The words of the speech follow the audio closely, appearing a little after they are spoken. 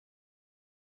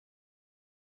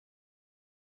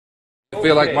You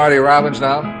feel like Marty Robbins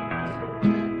now?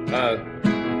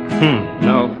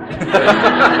 No.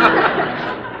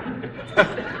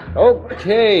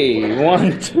 Okay,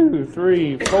 1, 2,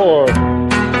 3, 4.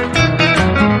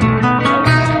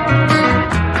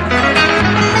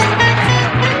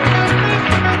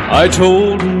 I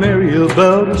told Mary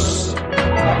about us.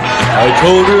 I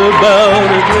told her about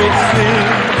a great thing.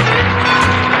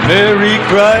 Mary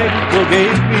cried,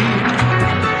 forgave me.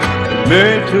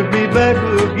 Mary took me back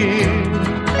again.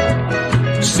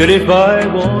 Said if I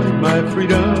wanted my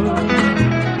freedom,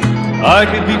 I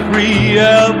could be free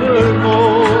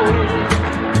evermore.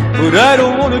 But I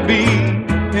don't want to be,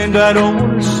 and I don't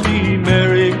want to see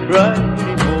Mary cry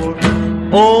anymore.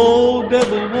 Oh,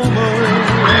 devil woman,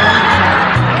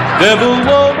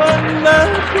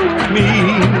 left with me.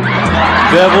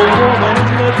 Devil woman,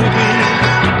 left with me.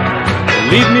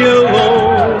 Leave me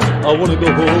alone, I want to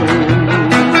go home.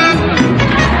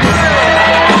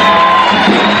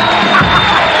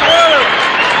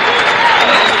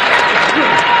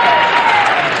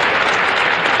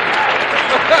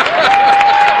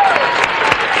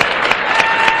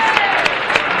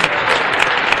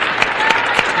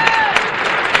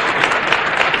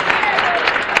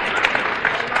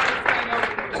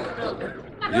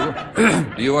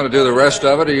 Do you want to do the rest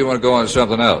of it, or you want to go on to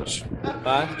something else?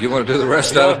 You want to do the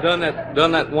rest of it? I've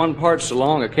done that one part so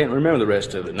long I can't remember the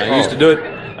rest of it. And I used to do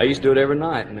it every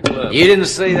night in the club. You didn't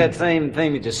say that same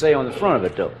thing that you say on the front of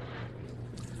it, though.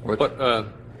 What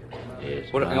on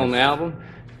the album?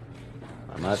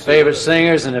 My favorite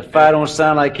singers, and if I don't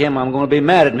sound like him, I'm going to be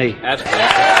mad at me. That's